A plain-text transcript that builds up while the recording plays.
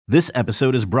This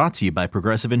episode is brought to you by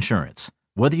Progressive Insurance.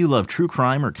 Whether you love true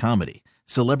crime or comedy,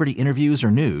 celebrity interviews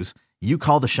or news, you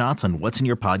call the shots on what's in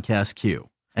your podcast queue.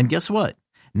 And guess what?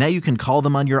 Now you can call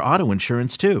them on your auto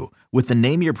insurance too with the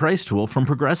Name Your Price tool from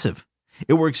Progressive.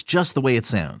 It works just the way it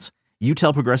sounds. You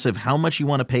tell Progressive how much you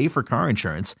want to pay for car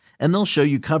insurance, and they'll show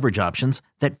you coverage options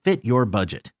that fit your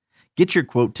budget. Get your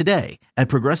quote today at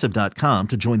Progressive.com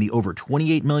to join the over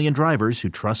 28 million drivers who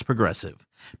trust Progressive.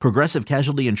 Progressive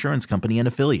Casualty Insurance Company and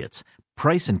Affiliates.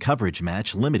 Price and coverage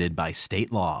match limited by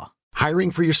state law. Hiring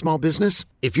for your small business?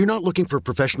 If you're not looking for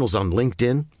professionals on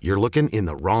LinkedIn, you're looking in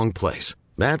the wrong place.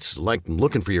 That's like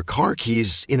looking for your car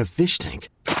keys in a fish tank.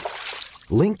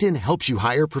 LinkedIn helps you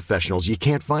hire professionals you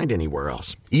can't find anywhere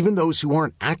else, even those who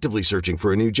aren't actively searching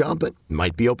for a new job but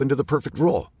might be open to the perfect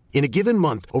role. In a given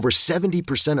month, over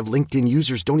 70% of LinkedIn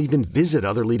users don't even visit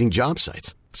other leading job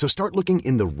sites. So start looking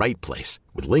in the right place.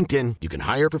 With LinkedIn, you can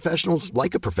hire professionals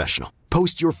like a professional.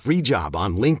 Post your free job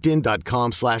on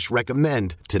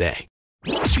linkedin.com/recommend today.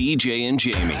 BJ and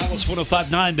Jamie. Alice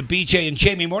 105.9, the BJ and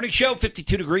Jamie Morning Show.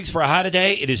 52 degrees for a high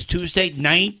today. It is Tuesday,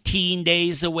 19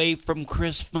 days away from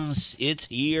Christmas. It's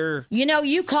here. You know,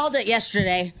 you called it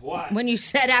yesterday. What? When you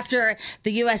said after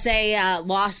the USA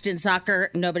lost in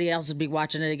soccer, nobody else would be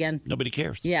watching it again. Nobody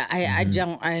cares. Yeah, I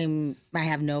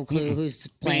have no clue who's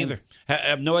Me playing. either. I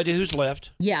have no idea who's left.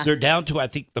 Yeah. They're down to, I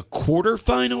think, the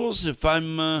quarterfinals, if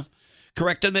I'm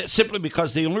correct on that, simply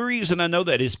because the only reason I know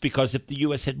that is because if the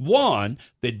U.S. had won,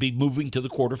 they'd be moving to the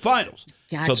quarterfinals.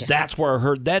 Gotcha. So that's where I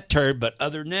heard that term. But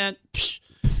other than that,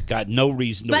 got no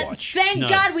reason to But watch. thank None.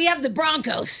 God we have the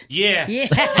Broncos. Yeah. Yeah.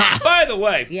 By the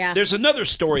way, Yeah. there's another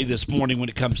story this morning when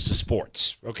it comes to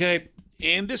sports, okay?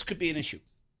 And this could be an issue,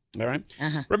 all right?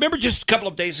 Uh-huh. Remember just a couple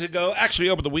of days ago, actually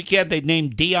over the weekend, they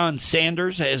named Deion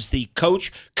Sanders as the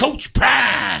Coach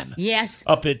Prime Yes.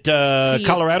 up at See,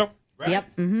 Colorado. Right?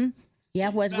 Yep. Mm-hmm. Yeah,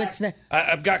 what's the...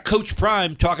 I've got Coach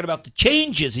Prime talking about the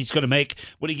changes he's going to make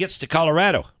when he gets to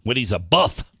Colorado, when he's a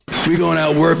buff. We're going to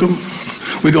outwork them.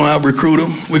 We're going to out-recruit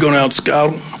them. We're going to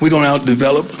out-scout them. We're going to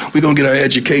out-develop. We're going to get our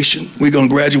education. We're going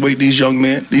to graduate these young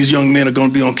men. These young men are going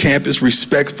to be on campus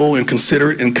respectful and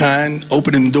considerate and kind,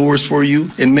 opening doors for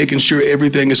you and making sure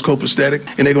everything is copacetic.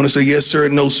 And they're going to say, yes, sir,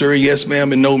 no, sir, yes,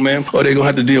 ma'am, and no, ma'am, or they're going to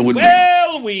have to deal with me.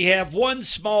 Well, we have one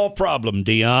small problem,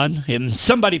 Deion, and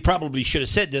somebody probably should have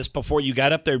said this before you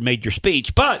got up there and made your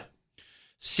speech, but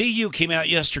CU came out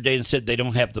yesterday and said they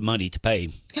don't have the money to pay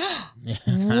him.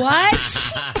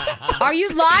 What? Are you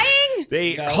lying?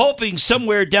 They're hoping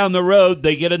somewhere down the road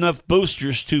they get enough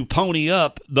boosters to pony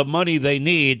up the money they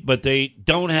need, but they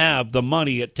don't have the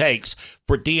money it takes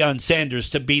for Deion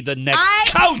Sanders to be the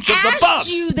next coach of the I Bucs.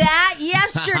 asked you that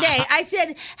yesterday. I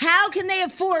said, how can they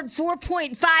afford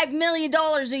 $4.5 million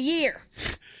a year?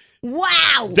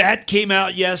 Wow. That came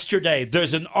out yesterday.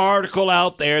 There's an article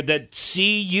out there that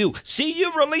CU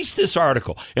released this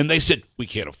article, and they said, we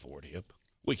can't afford him.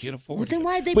 We can't afford Well, then him.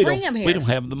 why'd they We bring don't- him here? We don't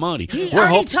have the money. He We're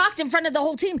already hoping- talked in front of the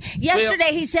whole team.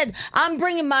 Yesterday he said, I'm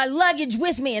bringing my luggage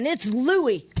with me, and it's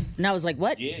Louis. And I was like,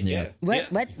 what? Yeah. What? Yeah.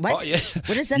 What? Oh, yeah.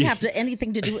 What does that have to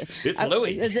anything to do with? It's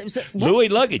Louis. What? Louis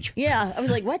luggage. Yeah. I was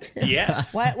like, what? Yeah.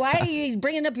 Why are you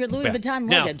bringing up your Louis Vuitton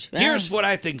Now, luggage? here's what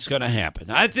I think's going to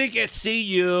happen. I think at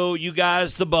CU, you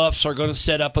guys, the Buffs, are going to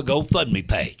set up a GoFundMe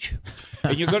page.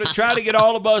 And you're going to try to get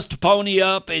all of us to pony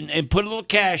up and put a little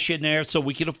cash in there so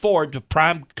we can afford to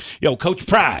Coach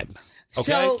Prime. Okay?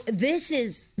 So this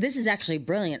is actually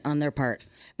brilliant on their part.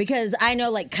 Because I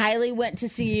know, like, Kylie went to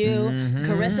see you,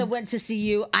 Carissa went to see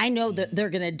you. I know that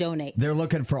they're going to donate. They're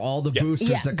looking for all the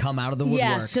boosters to come out of the woodwork.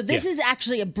 Yeah, so this is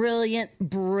actually a brilliant,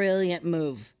 brilliant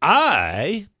move.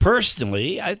 I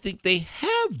think they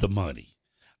have the money.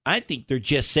 I think they're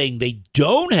just saying they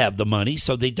don't have the money,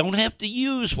 so they don't have to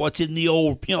use what's in the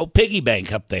old, piggy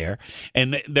bank up there.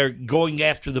 And they're going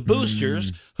after the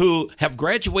boosters who have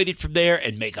graduated from there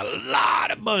and make a lot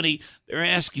of money. They're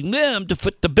asking them to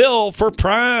foot the bill for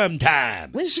prime time.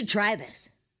 We should try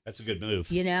this. That's a good move.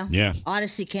 Yeah.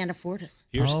 Odyssey can't afford us.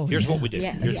 Here's what we did.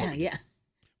 Yeah.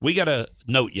 We got a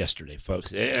note yesterday,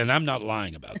 folks, and I'm not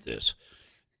lying about this.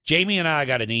 Jamie and I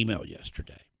got an email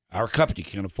yesterday. Our company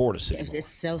can't afford us anymore. It's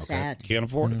so sad. Can't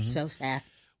afford us. So sad.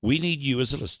 We need you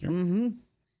as a listener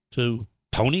to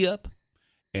pony up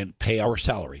and pay our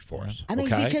salary for us. I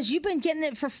mean, okay? because you've been getting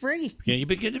it for free. Yeah, you've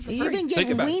been getting it for free. You've been Think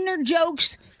getting about it. wiener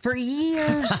jokes for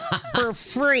years for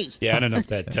free. Yeah, I don't know if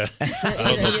that. I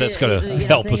don't know if that's going to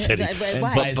help us any.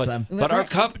 Why? But our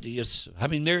company is. I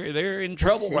mean, they're in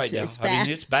trouble right now. It's I mean, bad.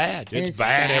 it's bad. It's It's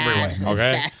bad bad. everywhere. It's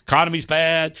Okay, bad. economy's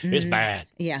bad. It's bad.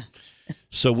 Yeah.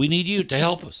 So we need you to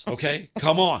help us. Okay,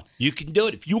 come on. You can do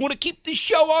it. If you want to keep this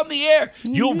show on the air,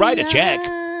 you'll write a check.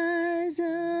 Eyes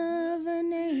of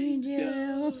an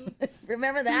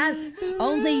Remember that?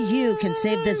 Only you can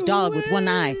save this dog with one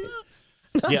eye.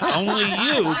 Yeah, only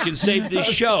you can save this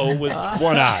show with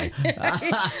one eye.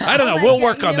 I don't know. We'll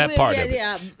work on that part of it.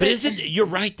 Yeah. But you're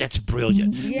right. That's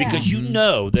brilliant. Because you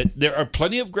know that there are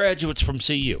plenty of graduates from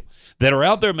CU that are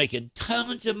out there making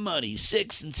tons of money,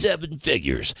 6 and 7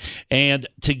 figures. And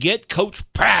to get Coach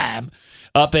Prime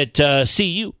up at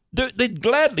CU, they'd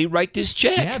gladly write this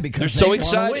check. Yeah, because they're so they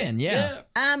excited. Win, yeah.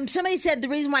 Somebody said the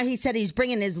reason why he said he's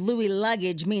bringing his Louis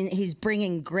luggage means he's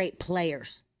bringing great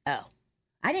players. Oh,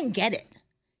 I didn't get it.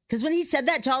 Because when he said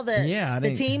that to all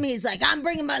the team, he's like, I'm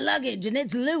bringing my luggage, and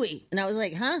it's Louis. And I was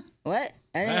like, huh? What?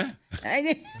 I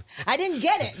didn't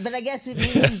get it, but I guess it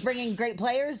means he's bringing great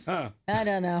players. I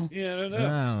don't know. Yeah, I don't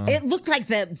know. It looked like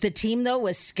the team, though,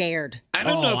 was scared. I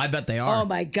don't know. I bet they are. Oh,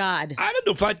 my God. I don't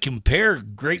know if I'd compare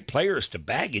great players to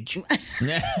baggage.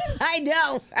 I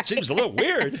know. Right? Seems a little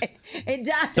weird. It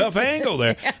does. Tough angle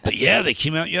there. But yeah, they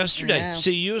came out yesterday.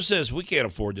 CU says, we can't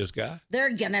afford this guy.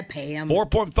 They're going to pay him.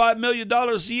 $4.5 million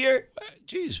a year?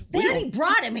 Jeez. They already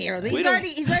brought him here. He's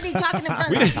already talking in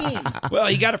front of the team. Well,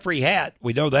 he got a free hat.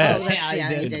 We know that. Oh, he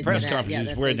in did the press do conference, Yeah, he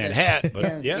was wearing that hat.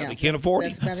 But they can't afford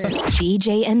it. That's about it.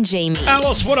 BJ and Jamie.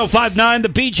 Alice 105.9, the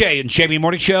BJ and Jamie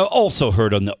Morning Show. Also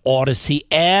heard on the Odyssey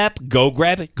app. Go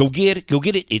grab it. Go get it. Go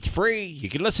get it. It's free. You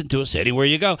can listen to us anywhere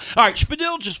you go. All right,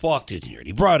 Spadil just walked in here, and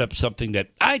he brought up something that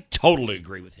I totally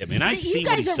agree with him. And I see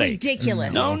what he's saying. You guys are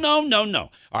ridiculous. No.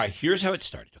 All right, here's how it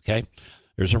started, okay?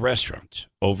 There's a restaurant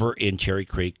over in Cherry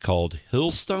Creek called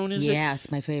Hillstone, is it? Yeah,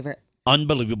 it's my favorite.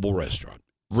 Unbelievable restaurant.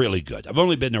 Really good. I've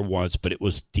only been there once, but it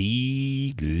was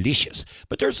delicious.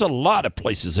 But there's a lot of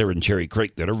places there in Cherry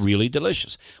Creek that are really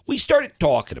delicious. We started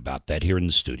talking about that here in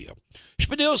the studio.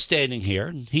 Spadil's standing here,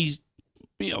 and he,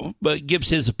 gives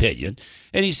his opinion.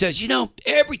 And he says,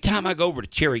 every time I go over to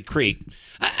Cherry Creek,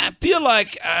 I feel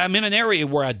like I'm in an area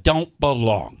where I don't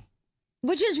belong.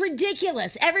 Which is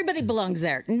ridiculous. Everybody belongs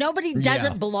there. Nobody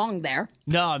doesn't belong there.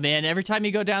 No, man. Every time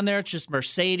you go down there, it's just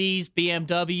Mercedes,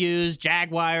 BMWs,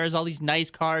 Jaguars, all these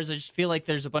nice cars. I just feel like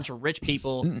there's a bunch of rich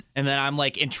people, and then I'm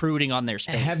like intruding on their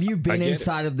space. Have you been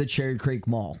inside of the Cherry Creek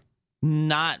Mall?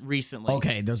 Not recently.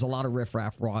 Okay, there's a lot of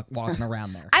riffraff walking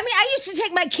around there. I mean, I used to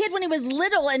take my kid when he was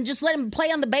little and just let him play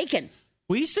on the bacon.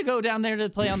 We used to go down there to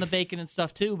play on the bacon and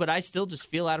stuff too, but I still just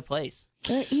feel out of place.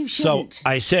 You shouldn't. So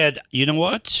I said, you know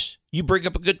what? You bring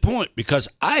up a good point because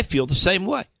I feel the same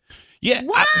way. Yeah,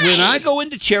 when I go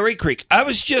into Cherry Creek, I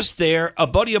was just there. A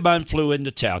buddy of mine flew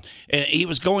into town, and he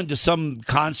was going to some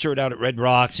concert out at Red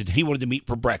Rocks, and he wanted to meet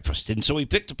for breakfast. And so he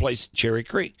picked a place in Cherry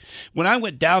Creek. When I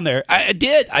went down there,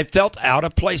 I felt out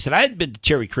of place, and I hadn't been to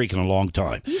Cherry Creek in a long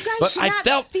time. You guys should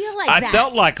not feel like that. I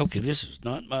felt like, okay, this is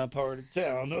not my part of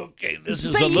town. Okay, this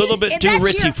is a little bit too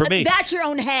ritzy for me. That's your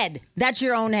own head. That's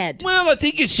your own head. Well, I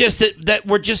think it's just that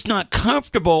we're just not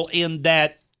comfortable in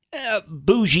that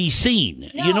bougie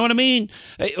scene. No. You know what I mean?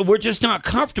 We're just not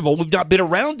comfortable. We've not been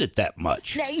around it that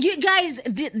much. You guys,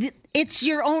 it's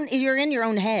your own. You're in your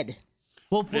own head.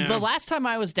 Well, the last time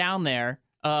I was down there,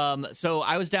 so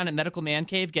I was down at Medical Man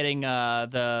Cave getting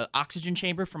the oxygen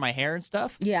chamber for my hair and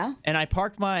stuff. Yeah. And I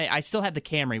parked I still had the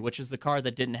Camry, which is the car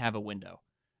that didn't have a window.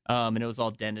 And it was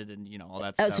all dented and, all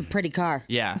that stuff. Oh, it's a pretty car.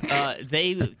 Yeah.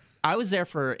 I was there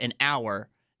for an hour.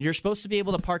 You're supposed to be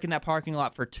able to park in that parking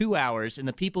lot for 2 hours, and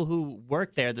the people who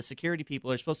work there, the security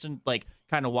people, are supposed to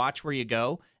kind of watch where you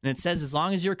go. And it says as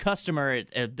long as you're a customer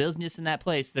at a business in that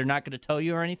place, they're not going to tow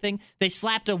you or anything. They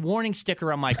slapped a warning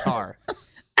sticker on my car.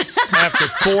 After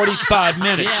 45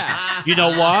 minutes. Yeah. You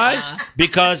know why?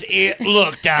 Because it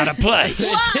looked out of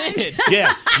place. It did.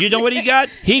 Yeah. You know what he got?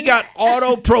 He got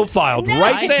auto-profiled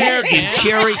right there in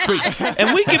Cherry Creek.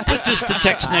 And we can put this to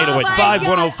text NATO at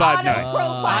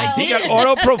 51059. He got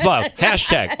auto-profiled.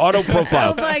 Hashtag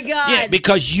auto-profiled. Oh, my God. Yeah,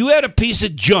 because you had a piece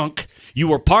of junk. You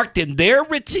were parked in their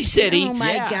ritzy city. Oh,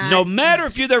 my God. No matter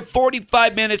if you're there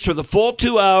 45 minutes or the full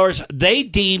 2 hours, they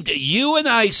deemed you an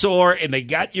eyesore, and they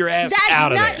got your ass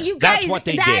out of there. You guys, that's what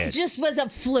they that did. just was a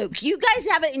fluke. You guys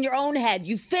have it in your own head.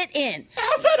 You fit in.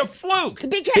 How's that a fluke?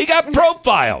 Because he got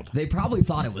profiled. They probably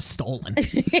thought it was stolen.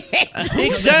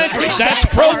 Exactly. That's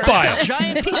profile.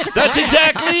 That's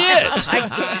exactly it.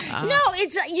 No,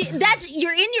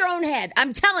 you're in your own head.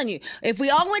 I'm telling you. If we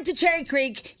all went to Cherry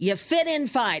Creek, you fit in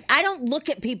fine. I don't look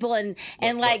at people and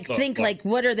think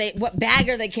what bag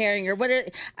are they carrying or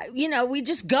we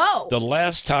just go. The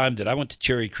last time that I went to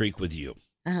Cherry Creek with you,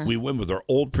 we went with our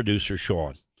old producer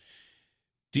Sean.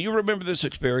 Do you remember this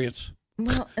experience?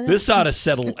 Well, this ought to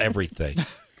settle everything.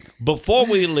 Before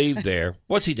we leave there,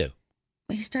 what's he do?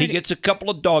 He gets a couple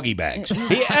of doggy bags.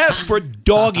 He asked for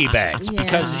doggy bags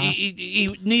because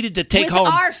he needed to take home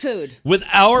our food. With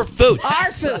our food.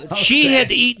 Our food. She had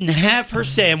eaten half her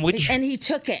sandwich. And he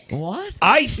took it. What?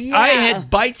 I had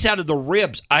bites out of the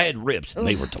ribs. I had ribs, and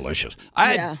they were delicious. I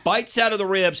had bites out of the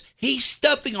ribs. He's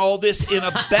stuffing all this in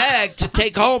a bag to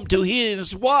take home to he and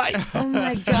his wife. Oh,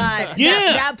 my God. Yeah.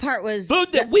 That part was...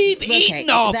 Food that we've eaten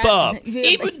off of.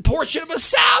 Even a portion of a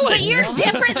salad. But you're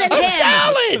different than him. A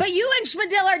salad. But you and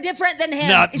Schmidl are different than him.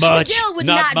 Not much. Schmidl would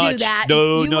Not not much. do that.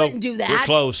 No, you wouldn't do that. We're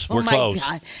close. Oh We're my close.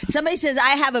 God. Somebody says,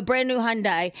 I have a brand new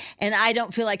Hyundai, and I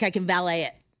don't feel like I can valet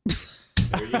it.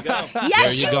 There you go.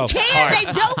 Yes, there you go. can. Right.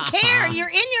 They don't care. You're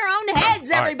in your own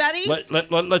heads, everybody.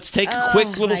 Right. Let's take a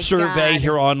quick little survey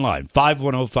here online.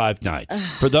 51059.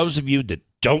 For those of you that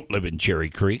don't live in Cherry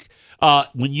Creek,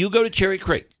 when you go to Cherry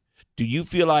Creek, do you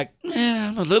feel like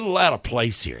I'm a little out of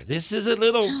place here? This is a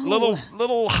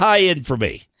little high end for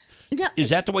me. No. Is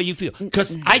that the way you feel?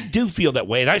 Because I do feel that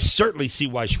way, and I certainly see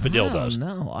why Spadil does.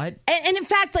 No, And in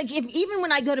fact, like even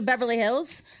when I go to Beverly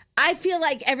Hills, I feel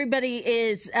like everybody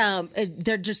is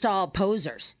they're just all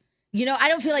posers. You know, I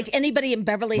don't feel like anybody in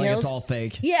Beverly Hills. It's all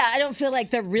fake. Yeah, I don't feel like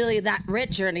they're really that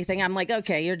rich or anything. I'm like,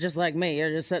 okay, you're just like me. You're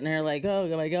just sitting here like, oh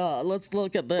my God, let's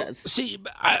look at this. See,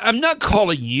 I'm not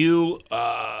calling you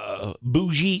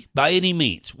bougie by any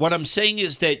means. What I'm saying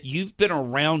is that you've been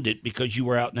around it because you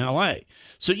were out in L.A.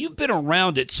 So you've been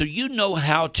around it, so you know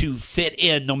how to fit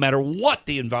in no matter what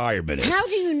the environment is. How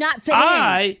do you not fit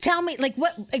in? Tell me, like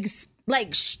what? Well,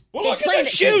 look explain at the it.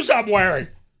 shoes I'm wearing.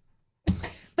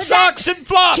 Socks and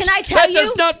flops. Can I tell you? That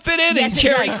does not fit in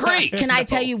Cherry Creek. Can I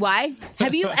tell you why?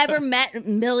 Have you ever met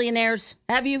millionaires?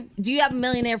 Have you? Do you have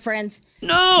millionaire friends?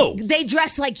 No. They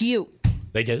dress like you.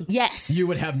 They do? Yes. You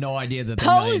would have no idea that they're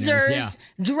Posers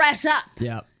dress up.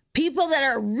 Yeah. People that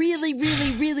are really,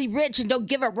 really, really rich and don't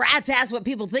give a rat's ass what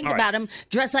people think about them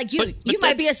dress like you. But you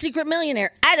might be a secret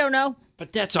millionaire. I don't know.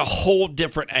 But that's a whole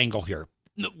different angle here.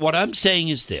 What I'm saying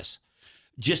is this.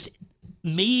 Just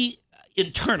me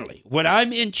internally, when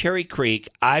I'm in Cherry Creek,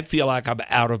 I feel like I'm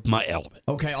out of my element.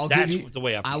 Okay, That's the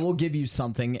way I feel. I will give you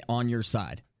something on your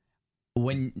side.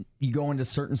 When you go into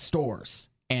certain stores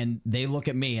and they look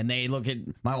at me and they look at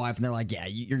my wife and they're like, yeah,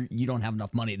 you don't have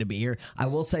enough money to be here. I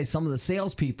will say some of the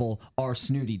salespeople are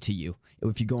snooty to you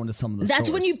if you go into some of the stores.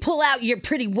 That's when you pull out your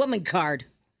pretty woman card.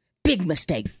 Big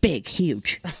mistake. Big,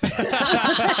 huge.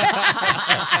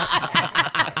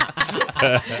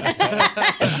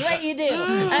 That's what you do.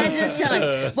 I'm just telling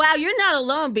you. Wow, you're not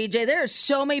alone, BJ. There are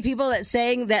so many people that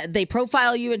saying that they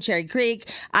profile you in Cherry Creek.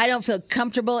 I don't feel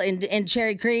comfortable in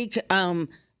Cherry Creek.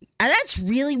 That's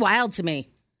really wild to me.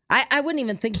 I wouldn't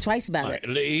even think twice about it.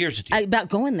 Here's the deal. About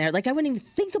going there. Like, I wouldn't even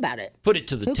think about it. Put it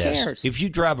to the Who test. cares? If you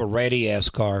drive a ratty-ass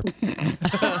car,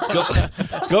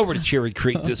 go over to Cherry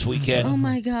Creek this weekend. Oh,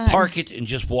 my God. Park it and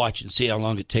just watch and see how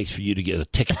long it takes for you to get a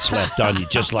ticket slapped on you,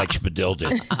 just like Spadil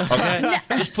did. Okay?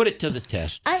 Just put it to the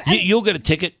test. You'll get a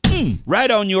ticket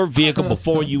right on your vehicle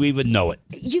before you even know it.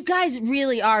 You guys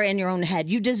really are in your own head.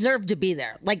 You deserve to be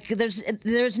there. Like,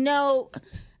 there's no...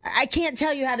 I can't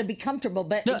tell you how to be comfortable,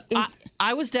 but... No,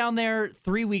 I was down there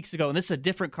 3 weeks ago, and this is a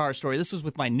different car story. This was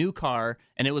with my new car,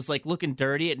 and it was like looking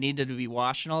dirty. It needed to be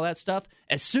washed and all that stuff.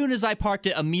 As soon as I parked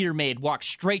it, a meter maid walked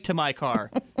straight to my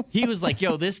car. He was like,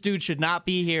 yo, this dude should not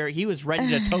be here. He was ready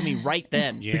to tow me right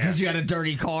then. Yeah. Because you had a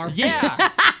dirty car? Yeah.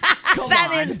 Now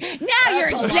you're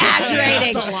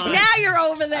exaggerating. Now you're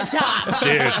over the top.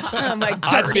 Dude, oh, my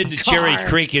dirty I've been to car. Cherry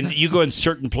Creek, and you go in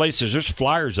certain places, there's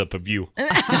flyers up of you.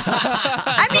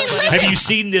 I mean, listen. Have you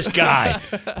seen this guy?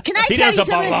 Can I He tell you doesn't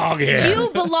something? belong here. You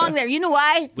belong there. You know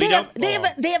why? We don't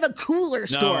They have a cooler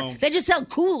store. No. They just sell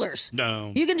coolers.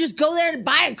 No. You can just go there and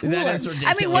buy a cooler. That is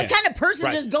ridiculous. I mean, what kind of person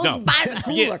Right. just goes No. and buys a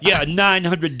cooler? Yeah, a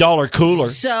 $900 cooler.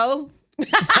 So...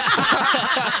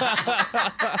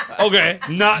 Okay,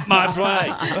 not my play.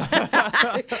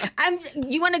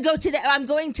 You want to go today? I'm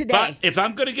going today. But if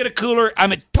I'm going to get a cooler,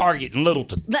 I'm at Target in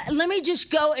Littleton. Let me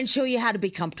just go and show you how to be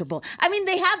comfortable. I mean,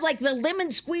 they have like the lemon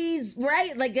squeeze,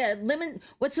 right? Like a lemon.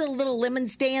 What's a little lemon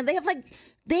stand? They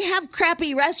have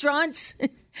crappy restaurants.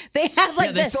 They have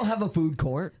like they still have a food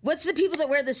court. What's the people that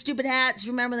wear the stupid hats?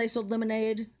 Remember they sold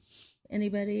lemonade?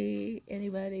 Anybody?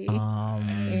 Anybody?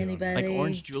 Like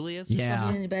Orange Julius or Yeah.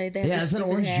 something? Anybody? They have the isn't it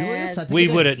stupid Orange hats. Julius? We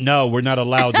wouldn't know. We're not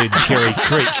allowed in Cherry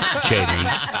Creek, Jamie.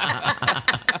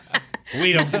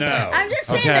 We don't know. I'm just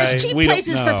saying there's cheap We don't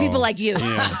places for know. people like you.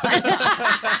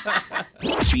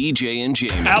 BJ and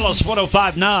Jamie. Alice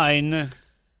 105.9.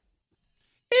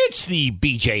 It's the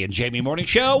BJ and Jamie Morning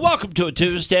Show. Welcome to a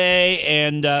Tuesday,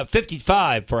 and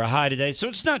 55 for a high today, so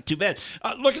it's not too bad.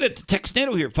 Looking at the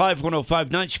Textnado here,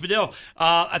 51059 Spadil.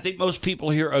 I think most people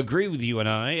here agree with you and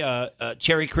I.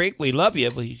 Cherry Creek, we love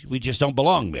you. We just don't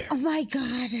belong there. Oh, my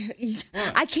God.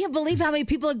 I can't believe how many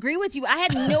people agree with you. I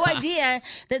had no idea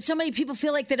that so many people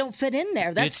feel like they don't fit in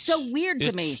there. That's so weird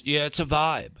to me. Yeah, it's a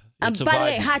vibe. By the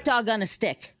way, hot dog on a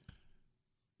stick.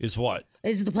 Is what?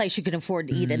 Is the place you can afford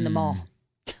to eat in the mall.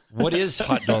 What is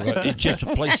hot dog? It's just a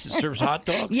place that serves hot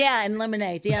dogs? Yeah, and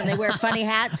lemonade. Yeah, and they wear funny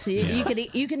hats. You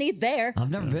can eat there. I've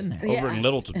never been there. Over in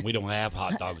Littleton, we don't have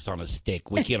hot dogs on a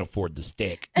stick. We can't afford the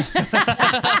stick. No,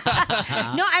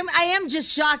 I am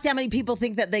just shocked how many people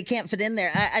think that they can't fit in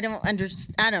there. I don't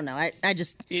understand. I don't know. I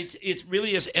just. It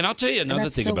really is. And I'll tell you another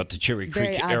thing about the Cherry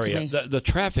Creek area. The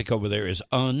traffic over there is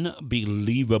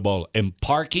unbelievable. And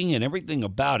parking and everything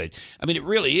about it. I mean, it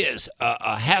really is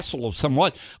a hassle of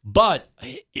somewhat. But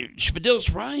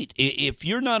Spadil's right. If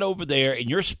you're not over there and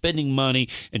you're spending money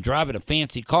and driving a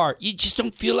fancy car, you just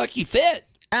don't feel like you fit.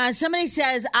 Somebody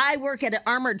says, I work at an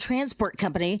armored transport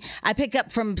company. I pick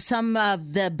up from some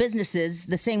of the businesses,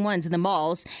 the same ones in the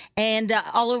malls, and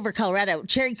all over Colorado.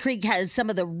 Cherry Creek has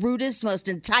some of the rudest, most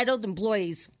entitled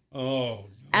employees. Oh,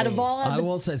 out of all of I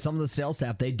will say some of the sales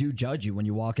staff, they do judge you when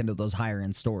you walk into those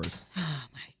higher-end stores. Oh,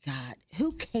 my God.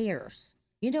 Who cares?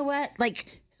 You know what?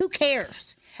 Like, who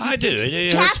cares? I do.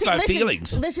 It hurts my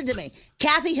feelings. Listen to me.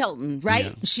 Kathy Hilton, right?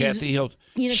 Yeah, Kathy Hilton.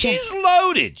 She's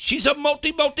loaded. She's a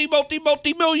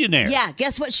multi-millionaire. Yeah.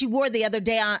 Guess what she wore the other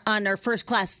day on her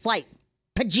first-class flight?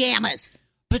 Pajamas.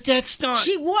 But that's not...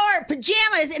 She wore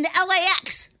pajamas in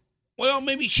LAX. Well,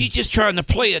 maybe she's just trying to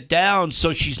play it down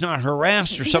so she's not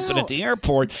harassed or something at the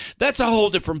airport. That's a whole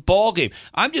different ballgame.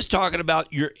 I'm just talking about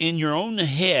you're in your own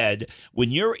head when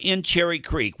you're in Cherry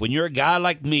Creek, when you're a guy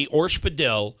like me or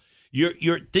Spadil,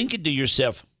 you're thinking to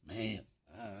yourself, man,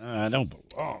 I don't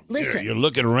belong. Listen. You're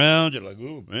looking around, you're like,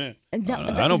 oh, man,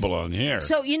 I don't belong here.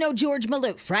 So, you know George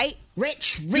Maloof, right?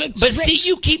 Rich. But see,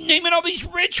 you keep naming all these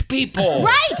rich people.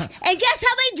 Right. And guess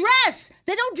how they dress?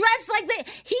 They don't dress like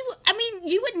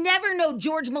you would never know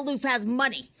George Maloof has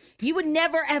money. You would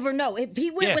never, ever know. If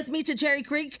he went with me to Cherry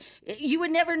Creek, you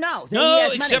would never know that he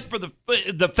has money. Except for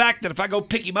the fact that if I go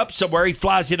pick him up somewhere, he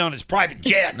flies in on his private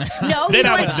jet. No, then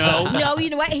I would know. No, you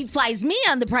know what? He flies me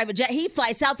on the private jet. He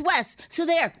flies Southwest. So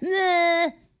there.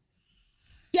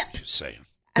 Yep. Just saying.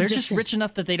 They're just rich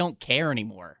enough that they don't care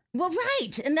anymore. Well,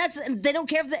 right. And they don't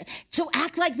care if they... So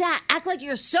act like that. Act like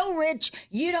you're so rich,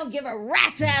 you don't give a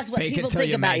rat's ass what people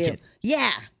think about you. Yeah.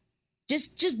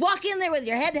 Just walk in there with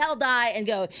your head held high and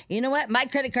go, you know what? My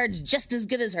credit card's just as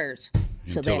good as hers.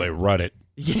 Until they run it.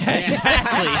 Yeah,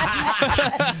 exactly.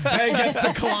 It gets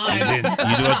a climb. And then,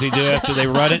 you know what they do after they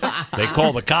run it? They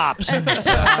call the cops. And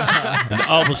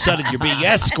all of a sudden, you're being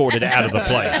escorted out of the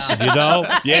place. You know?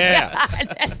 Yeah.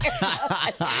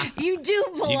 You do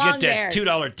belong there. You get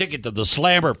that $2 ticket to the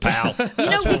Slammer, pal. You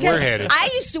know, because I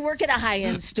used to work at a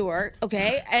high-end store,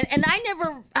 okay? And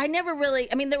I never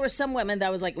really, I mean, there were some women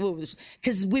that was like, ooh,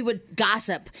 because we would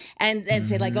gossip and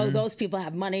say like, oh, those people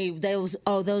have money. Those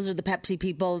are the Pepsi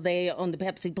people. They own the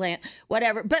Pepsi plant,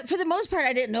 whatever. But for the most part,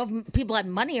 I didn't know if people had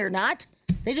money or not.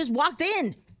 They just walked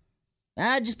in.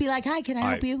 I'd just be like, hi, can I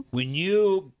help you?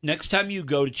 Next time you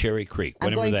go to Cherry Creek,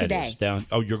 whenever I'm going that today. is, down.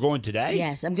 Oh, you're going today?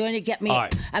 Yes, I'm going to get me.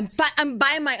 Right. I'm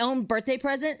buying my own birthday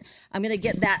present. I'm going to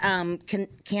get that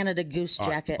Canada Goose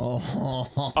jacket.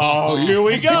 Oh, here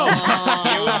we go.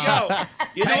 Here we go.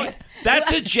 You know what?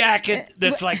 That's a jacket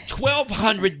that's like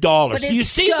 $1,200. But You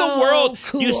see so the world.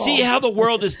 cool. You see how the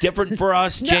world is different for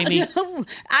us, Jamie. No,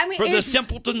 I mean, for the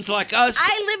simpletons like us.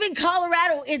 I live in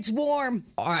Colorado. It's warm.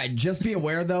 All right, just be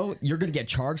aware though, you're going to get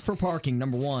charged for parking,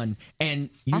 number one, and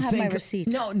you I'll think have my receipt.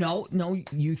 No,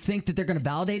 you think that they're going to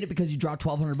validate it because you dropped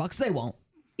 $1,200? They won't.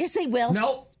 Yes, they will.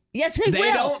 Nope. Yes, they will.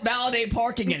 They don't validate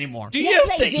parking anymore. Do Yes, you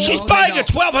they think do. she's No, buying they a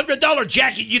 $1,200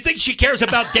 jacket? You think she cares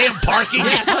about damn parking?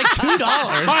 Yeah, it's like $2.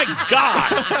 My God.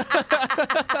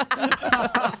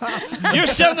 You're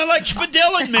sounding like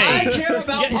Spadil and me. I care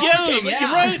about parking, You're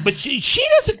yeah. right. But she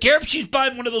doesn't care if she's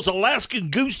buying one of those Alaskan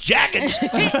Goose jackets.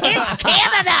 It's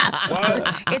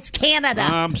Canada. It's Canada.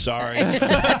 I'm sorry.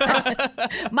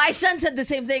 My son said the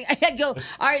same thing. I go,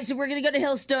 all right, so we're going to go to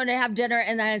Hillstone and have dinner.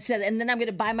 And I said, and then I'm going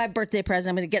to buy my birthday present.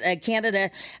 I'm going to get a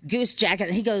Canada Goose jacket.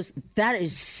 And he goes, that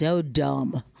is so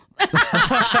dumb. I'm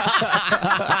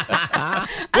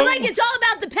like, it's all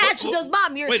about the patch. He goes,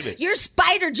 Mom, your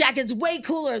spider jacket's way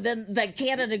cooler than the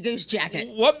Canada Goose jacket.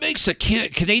 What makes a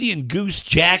Canadian Goose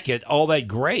jacket all that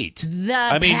great?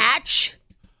 The patch.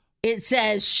 It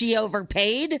says she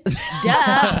overpaid.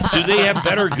 Duh. Do they have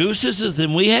better gooses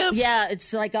than we have? Yeah,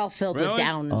 it's like all filled with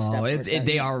down and stuff.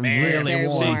 They are really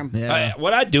warm. Yeah.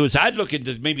 What I'd do is I'd look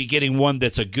into maybe getting one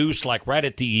that's a goose, like right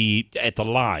at the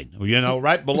line,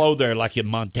 right below there, like in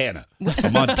Montana, a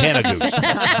Montana goose.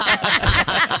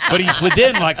 But he's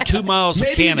within like 2 miles of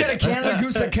Canada. Maybe you get a Canada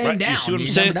goose that came down. You see what I'm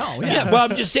You saying? never know, Yeah. Well,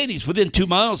 I'm just saying he's within 2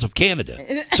 miles of Canada,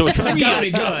 so it's It's gotta be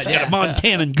good. Yeah, a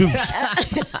Montanan goose.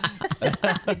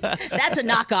 That's a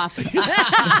knockoff.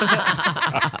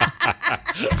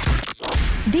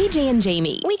 BJ and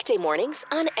Jamie, weekday mornings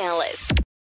on Alice.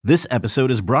 This episode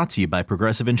is brought to you by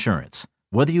Progressive Insurance.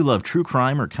 Whether you love true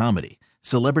crime or comedy,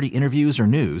 celebrity interviews or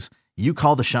news, you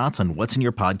call the shots on what's in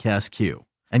your podcast queue.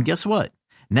 And guess what?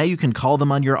 Now you can call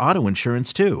them on your auto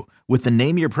insurance too with the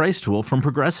Name Your Price tool from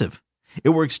Progressive. It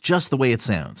works just the way it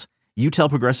sounds. You tell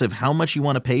Progressive how much you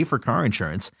want to pay for car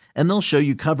insurance, and they'll show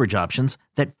you coverage options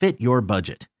that fit your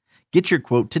budget. Get your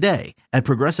quote today at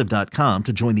Progressive.com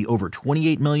to join the over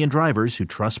 28 million drivers who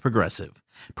trust Progressive.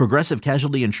 Progressive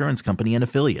Casualty Insurance Company and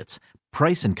Affiliates.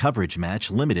 Price and coverage match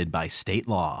limited by state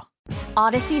law.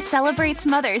 Odyssey celebrates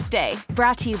Mother's Day,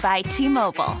 brought to you by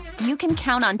T-Mobile. You can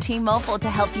count on T-Mobile to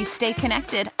help you stay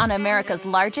connected on America's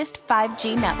largest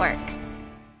 5G network.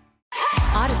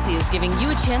 Odyssey is giving you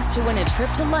a chance to win a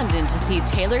trip to London to see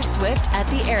Taylor Swift at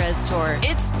the Eras Tour.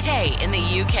 It's Tay in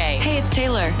the UK. Hey, it's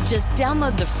Taylor. Just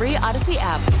download the free Odyssey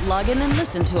app, log in and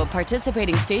listen to a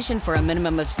participating station for a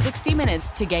minimum of 60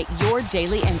 minutes to get your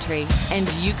daily entry. And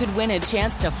you could win a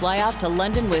chance to fly off to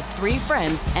London with 3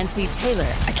 friends and see Taylor.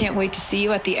 I can't wait to see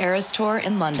you at the Eras Tour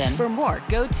in London. For more,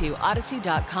 go to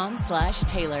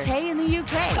odyssey.com/Taylor. Tay in the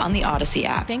UK. It's on the Odyssey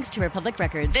app. Thanks to Republic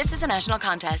Records. This is a national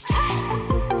contest.